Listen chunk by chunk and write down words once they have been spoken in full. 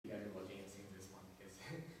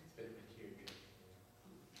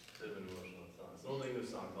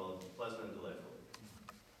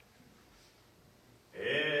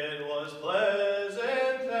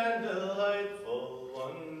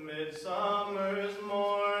summer's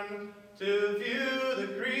morn, to view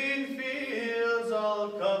the green fields all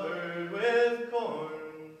covered with corn.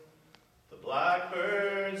 The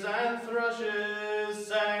blackbirds and thrushes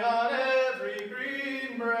sang on every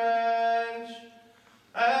green branch,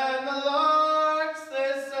 and the larks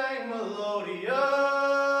they sang melodious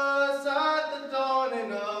at the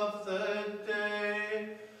dawning of the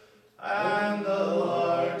day. And the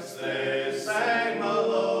larks they sang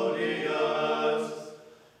melodious,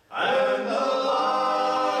 and the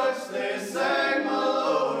larks they sang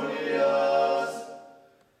melodious,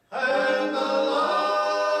 and the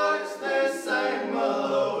larks they sang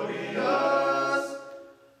melodious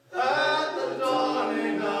at the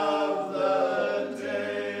dawning of the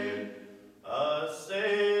day. A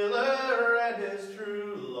sailor and his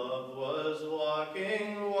true love was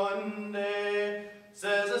walking one day.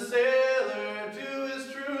 Says a sailor to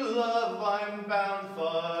his true love, I'm bound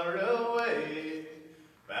far away,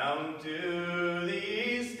 bound to the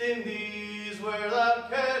East Indies where loud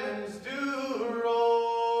cannons do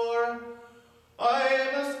roar. I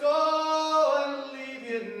must go and leave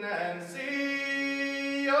you,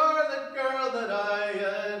 Nancy, you're the girl that I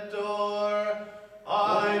adore.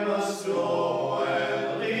 I must go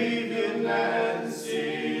and leave you,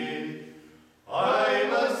 Nancy, I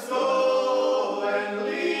must go and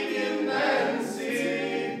leave you,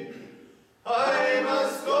 Nancy, I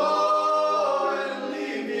must go and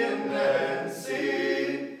leave you,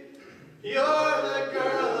 Nancy, you're the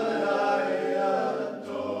girl that I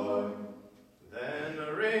adore. Then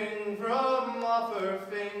a ring from off her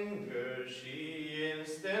finger she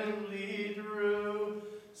instantly drew,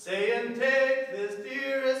 saying, take this,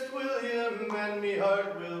 dearest William, and me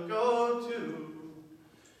heart will go too.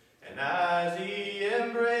 And as he